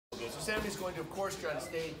Sammy's going to, of course, try to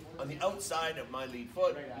stay on the outside of my lead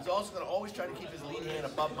foot. He's also going to always try to keep his lead hand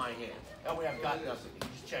above my hand. That way I've got nothing. You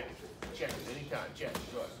just check it. Check it anytime. Check.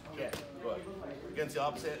 Good. Check. Good. Against the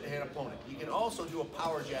opposite hand opponent. You can also do a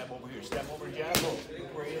power jab over here. Step over jab.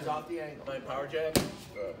 Look where he is off the angle. Power jab.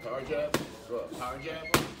 Good. Power jab. Good. Power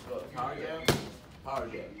jab. Good. Power jab. Power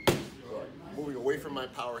jab. Good. Moving away from my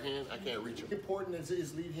power hand, I can't reach him. Important is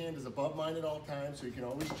his lead hand is above mine at all times, so you can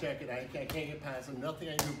always check it. I can't get past him. Nothing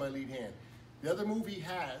I can do with my lead hand. The other move he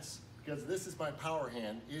has, because this is my power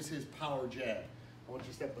hand, is his power jab. I want you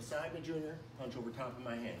to step beside me, Junior, punch over top of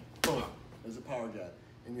my hand. Boom. There's a power jab.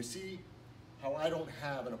 And you see how I don't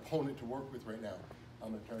have an opponent to work with right now. I'm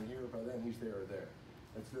going to turn here, by then he's there or there.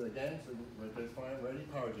 Let's do it again. So right there's fine. Ready?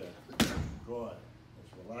 Power jab. Good.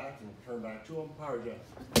 Let's relax and turn back to him. Power jab.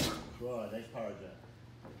 Good. Next power jab.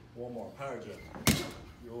 One more. Power jab.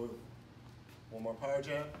 Beautiful. One more power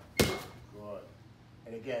jab. Good.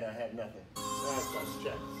 And again, I have nothing. Nice.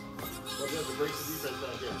 Check. Look at the breaks of defense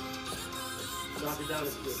back here. Knock it down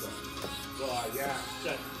as good though. Good. Yeah.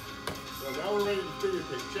 Check. So now we're ready to figure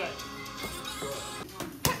kick. Check. Good.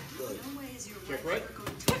 Good. Check right.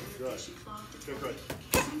 Good. Check right.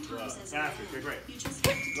 Good. Faster. Check right. Good.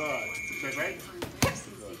 Check right.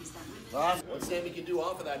 Good. What Sammy can do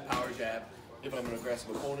off of that power jab, if I'm an aggressive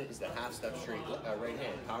opponent, is the half step straight right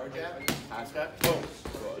hand. Power jab, half step, boom.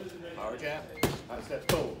 Good. Power jab, half step,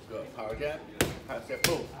 boom. Good. Power jab, half step,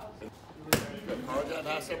 boom. Good. Power jab,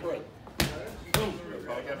 half step right. Boom. Good.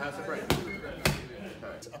 Power jab, half step right.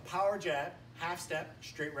 Right. A power jab, half step,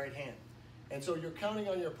 straight right hand. And so you're counting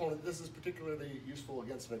on your opponent. This is particularly useful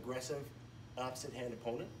against an aggressive opposite hand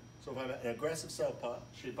opponent. So if I'm an aggressive southpaw,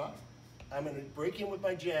 I'm going to break in with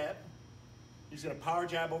my jab. He's going to power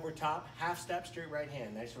jab over top, half step, straight right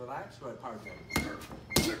hand. Nice and relaxed. Go ahead, power jab.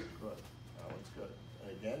 Good. That one's good.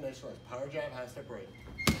 And again, nice and relaxed. Power jab, half step right.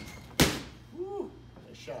 Woo!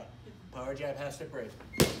 Nice shot. Power jab, half step right.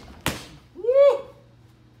 Woo!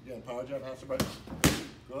 Again, power jab, half step right.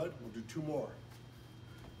 Good. We'll do two more.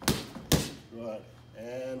 Good.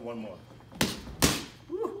 And one more.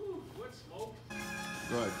 Woo! What smoke?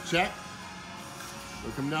 Good. Check.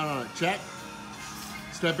 We'll come down on it. Check.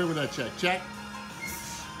 Step in with that check. Check.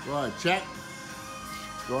 Good. Check.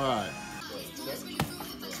 Good. Check.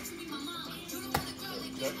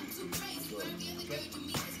 Check.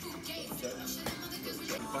 Check.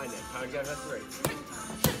 Check. Find that. Power jab has to break.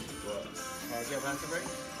 Good. Power jab has to break.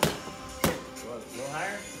 Good. A little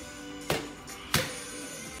higher.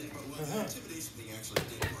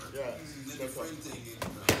 Yeah. Check up.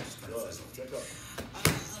 Good. Check up.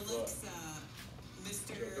 Good.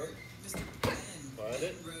 Find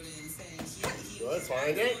it. Good.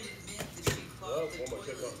 Find it. Good. One more.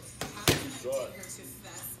 Check up. Good.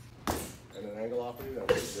 And an angle off of you.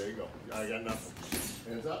 There you go. I got nothing.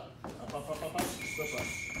 Hands up. Up, up, up, up, up. Slip up.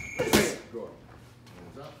 Bam. Good.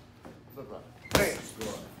 Hands up. Slip up. Bam.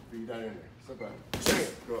 Good. Feet down in there. Slip up. Bam.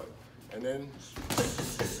 Good. And then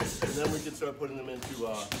we can start putting them into,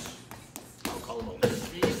 I'll call them over.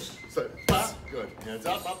 Feet. Slip. Pop. Good. Hands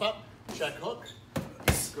up, up, up. Check hook.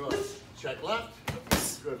 Good. Check left.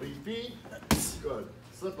 Good. Lead feed. Good.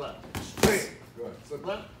 Slip left. Bam. Good. Slip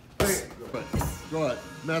left. Bam. Good. Good.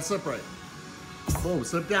 Now slip right. Boom.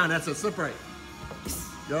 Slip down. That's a slip right.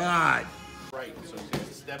 Good. Right. So he's going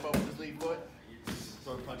to step up with his lead foot.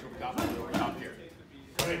 So punch over top here.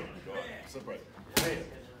 Bam. Good. Slip right. Bam.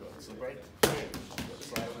 Good. Slip right. Bam. Good.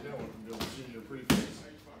 Slide over there. I want you to be able to see your pretty face.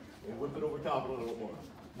 And whip it over top a little bit more.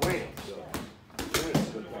 Wham.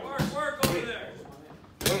 Good. Work over there.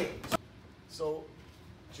 So,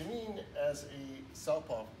 Janine, as a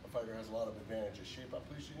southpaw fighter, has a lot of advantages. Shape up,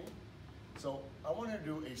 please, Janine. So, I want her to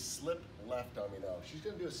do a slip left on me now. She's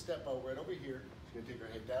going to do a step out right over here. She's going to take her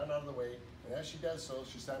head down out of the way. And as she does so,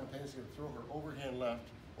 she's simultaneously going to throw her overhand left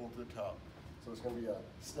over the top. So, it's going to be a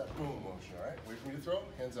step boom motion, all right? Wait for me to throw.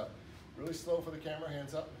 Hands up. Really slow for the camera.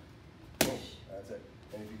 Hands up. Boom. That's it.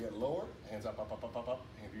 And if you get lower, hands up, up, up, up, up, up.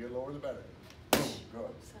 And if you get lower, the better. Boom.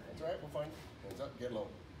 Good. That's all right. We'll find it. Hands up. Get low.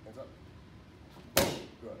 Hands up. Boom.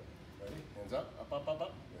 Good. Ready? Hands up. Up, up, up,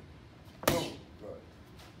 up. Good. Boom. Good.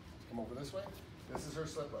 Let's come over this way. This is her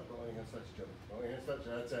slip up. Don't let your hands touch each other. Don't let your hands touch.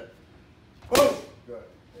 That's it. Boom. Good.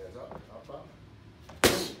 Hands up. Up, up.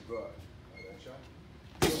 Boom. Good. That shot.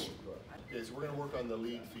 Boom. Good. Okay, so we're going to work on the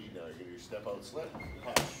lead feed now. You're going to do step out, slip.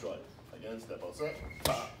 Pop. Good. Again, step out, slip.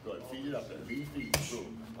 Pop. Good. Feed it up there. Lead feed.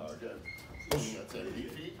 Boom. Power. Good. Boom. That's it.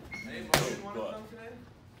 Lead feed. Boom. Good.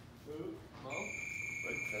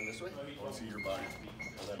 Right, turn this way. I want to see your body.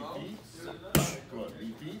 Lead feed, slip. Good.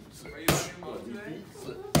 Lead feed, slip. Good. Lead feed,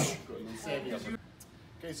 slip. Good. Lead Sammy up.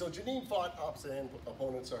 Okay, so Janine fought opposite hand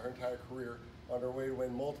opponents her entire career. on her way to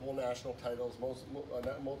win multiple national titles,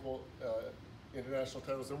 multiple international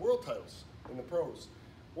titles and world titles in the pros.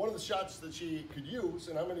 One of the shots that she could use,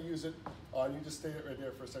 and I'm going to use it on, you just stay right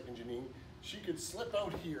there for a second, Janine. She could slip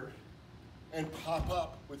out here and pop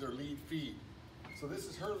up with her lead feed. So this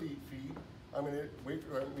is her lead feed. I'm going to wait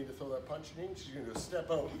for me to throw that punch in. She's going to step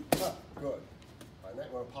out, pop, good. Find that,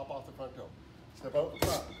 you want to pop off the front toe. Step out,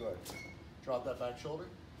 pop, good. Drop that back shoulder.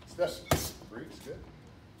 Step, breathe, good.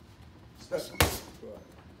 Step, good.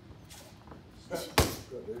 Step,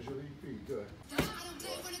 good. There's your lead feed, good.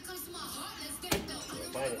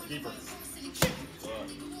 Find it, keep her.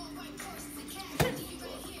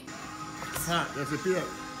 Pop, that's it, Deanna.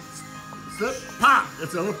 Slip, pop.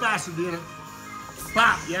 That's a little faster, Deanna.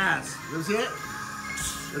 Pop, yes. You see it?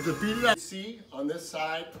 That's a beat it up. See, on this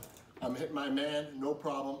side, I'm hitting my man, no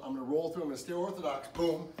problem. I'm gonna roll through, I'm gonna stay orthodox,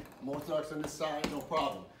 boom. I'm orthodox on this side, no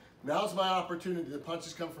problem. Now's my opportunity, the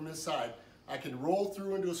punches come from this side. I can roll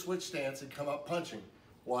through into a switch stance and come up punching.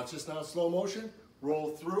 Watch this now, slow motion,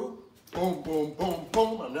 roll through, boom, boom, boom,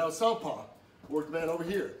 boom. I'm now southpaw. Work the man over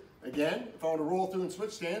here. Again, if I want to roll through and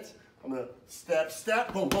switch stance, I'm going to step,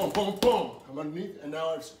 step, boom, boom, boom, boom. I'm underneath, and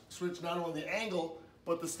now I've switched not only the angle,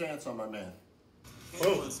 but the stance on my man.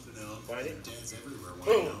 Boom. Find it.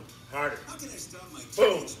 Boom. Harder.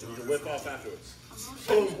 Boom. You can whip off afterwards.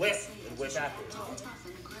 Boom, whip, and whip afterwards.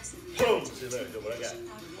 Boom. See there, look what I got.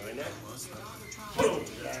 Find that. Boom.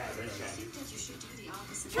 Yeah, nice shot.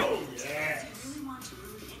 Boom. Yeah.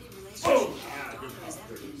 Boom. Ah, good job.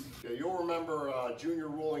 Yeah, you'll remember Junior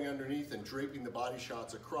rolling underneath and draping the body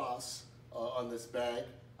shots across on this bag.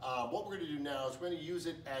 What we're going to do now is we're going to use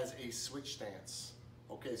it as a switch stance.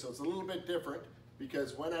 Okay, so it's a little bit different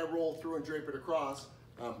because when I roll through and drape it across,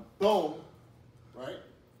 boom, right?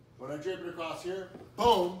 When I drape it across here,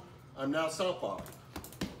 boom, I'm now southpaw.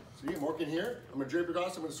 See, I'm working here. I'm going to drape it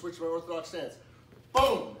across. I'm going to switch to my orthodox stance.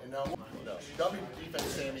 Boom, and now dummy defense,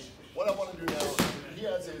 Sammy. What I want to do now, he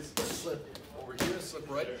has his slip over here, slip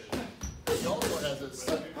right. He also has a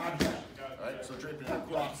slip contact, right? So draping it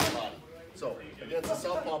across the body. So against the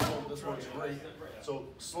southpaw pull, this works great. So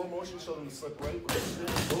slow motion, show them to slip right.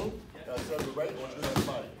 Boom. Now instead of the right, let's do that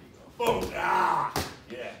body. Boom. Ah.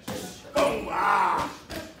 Yeah. Boom. Ah.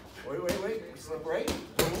 Wait. Slip right.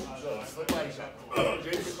 Boom. So slip body shot.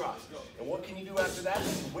 Drape across. And what can you do after that?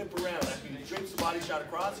 You can whip around. After you drape the body shot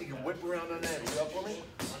across, you can whip around on that. You up for me?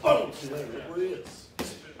 Boom. See there, look where he is.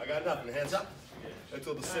 I got nothing. Hands up.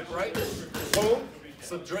 Until the slip right. Boom.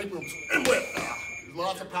 Slip drape and whip. Ah. There's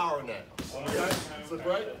lots of power in that. Okay. Slip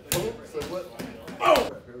right. Boom. Slip flip. Boom.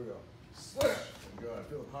 Here we go. Slip. Good.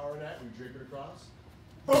 Feel the power in that. We drape it across.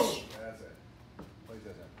 Boom. That's it. Place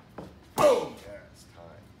that. Boom. Yeah, it's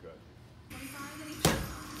time. Good.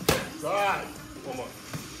 Right. One more.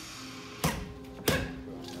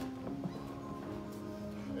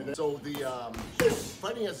 And so the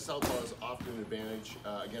fighting as a southpaw is often an advantage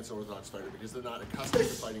against an orthodox fighter because they're not accustomed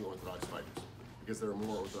to fighting orthodox fighters. Because there are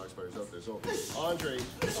more orthodox fighters out there. So Andre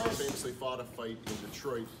famously fought a fight in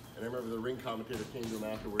Detroit, and I remember the ring commentator came to him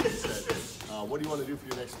afterwards and said, "What do you want to do for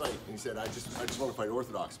your next fight?" And he said, "I just want to fight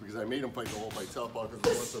orthodox because I made him fight the whole fight southpaw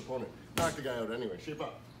because he wants the opponent. Knock the guy out anyway. Shape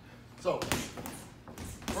up." So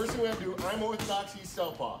first thing we have to do, I'm orthodox, he's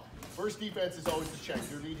southpaw. First defense is always to check.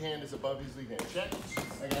 Your lead hand is above his lead hand. Check.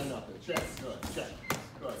 I got nothing. Check. Good. Check.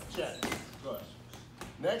 Good. Check. Good.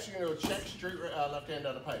 Next, you're going to go check straight left hand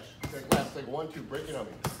down the pipe. Check left, take 1, 2, break it on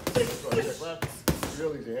me. Good, check left,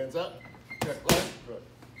 real easy, hands up. Check left, good.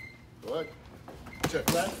 Good.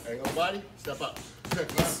 Check left, angle the body, step up.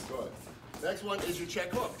 Check left, good. Next one is your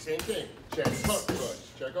check hook, same thing. Check hook, good.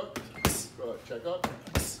 Check hook, good. Check hook,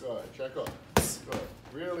 good. Check hook, good.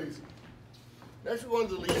 Real easy. Next one is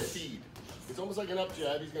the lead feed. It's almost like an up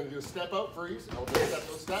jab. He's going to do a step out, freeze. I'll do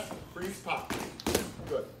a step, freeze, pop.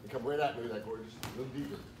 Good. You come right at me with that, gorgeous. A little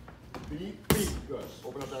deeper. Beat, good.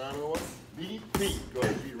 Open up that arm a little one. Beat,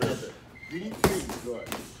 good. Beat right up there. Beat, good.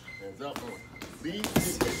 Hands up, more. Beat.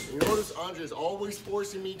 And you notice Andre is always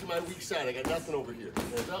forcing me to my weak side. I got nothing over here.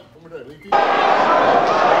 Hands up, one more time. Lead feet. What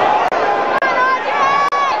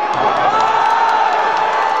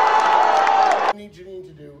I need Janine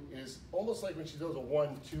to do is almost like when she does a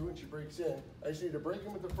 1-2 and she breaks in, I just need to break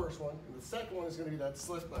in with the first one, and the second one is going to be that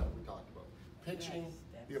slip that we talked about. Pinching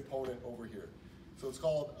the opponent over here. So it's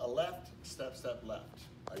called a left, step, step, left.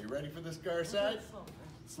 Are you ready for this guard side?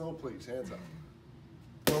 Slow, please. Hands up.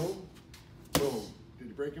 Boom, boom. Did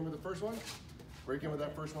you break in with the first one? Break in with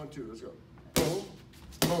that first one too. Let's go. Boom,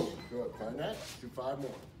 boom. Good. Find that. Do 5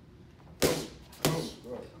 more. Boom, boom.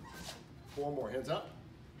 Good. 4 more. Hands up.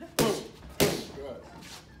 Boom, boom. Good.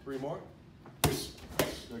 3 more.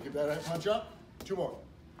 Good. Get that punch up. 2 more.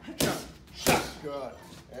 Shot. shot. Good.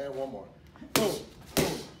 And one more. Boom. Boom.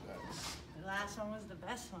 Nice. The last one was the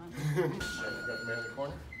best one. Got the man in the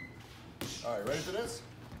corner. All right, ready for this?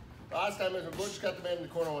 Last time as we just got the man in the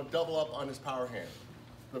corner, I want to double up on his power hand.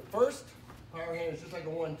 The first power hand is just like a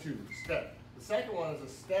 1-2 step. The second one is a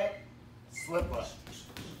step, slip left.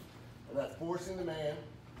 And that's forcing the man,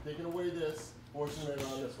 taking away this, forcing the man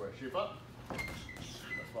around this way. Shape up.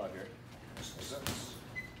 That's spot here.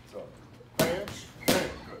 So, bam, bam.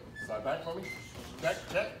 Good. Side back for me. Check,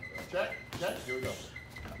 check, check, check. Here we go.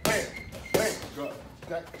 Bam, bam. Good.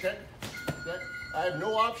 Check, check, check. I have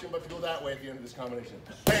no option but to go that way at the end of this combination.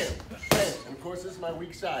 Bam, bam. And of course, this is my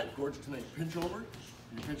weak side. Gorge tonight. Pinch over.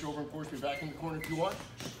 You can pinch over and force me back in the corner if you want.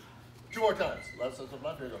 2 more times. Left side to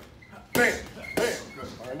left. Here you go. Bam, bam.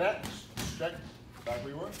 Good. Behind that. Check. Back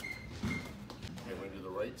where you were. Okay, we're going to do the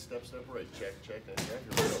right step, step right. Check, check, and check.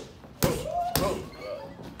 Here we go. Boom, boom.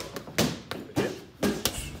 Again.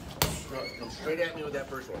 Good. Come straight at me with that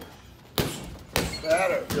first one.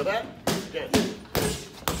 Better. Feel that? Again.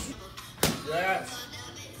 Yes.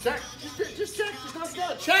 Check. Just check. Just knock it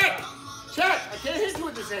down. Check. Check. I can't hit you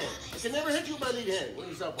with this hand. I can never hit you with my lead hand. With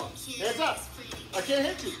your Southpaw. Hands up. I can't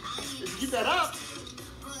hit you. If you keep that up.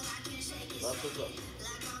 Left foot up.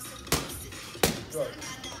 Good.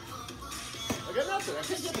 I got nothing. I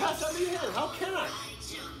can't get past that lead hand. How can I?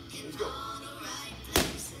 Let's go.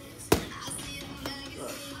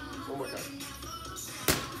 Good. One more time.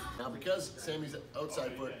 Now, because Sammy's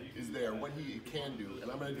outside foot is there, what he can do,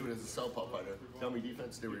 and I'm going to do it as a Southpaw fighter. Tell me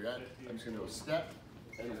defense, stay where you're at. I'm just going to go step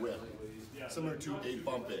and whip. Similar to a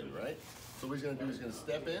bump in, right? So what he's going to do is going to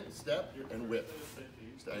step in, step, and whip.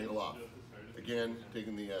 Just angle off. Again,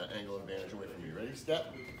 taking the angle advantage away from you. Ready?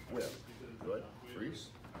 Step, whip. Good. Freeze.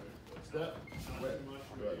 Step, whip.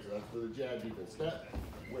 Good. So that's for the jab defense. Step,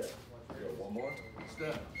 whip. Good. One more.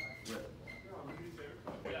 Step, whip.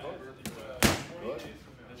 Good.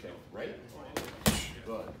 Check right.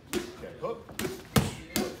 Good. Check hook.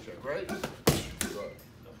 Good. Check right. Good.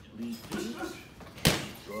 Lead feet.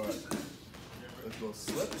 Good. Let's go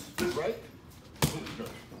slip. Right. Good.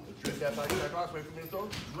 Let's drape that back across. Wait for me to throw.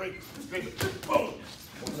 Drape. Drape it. Boom.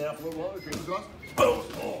 Open that up a little longer. Drape it across. Boom.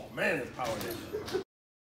 Oh, man, there's power there.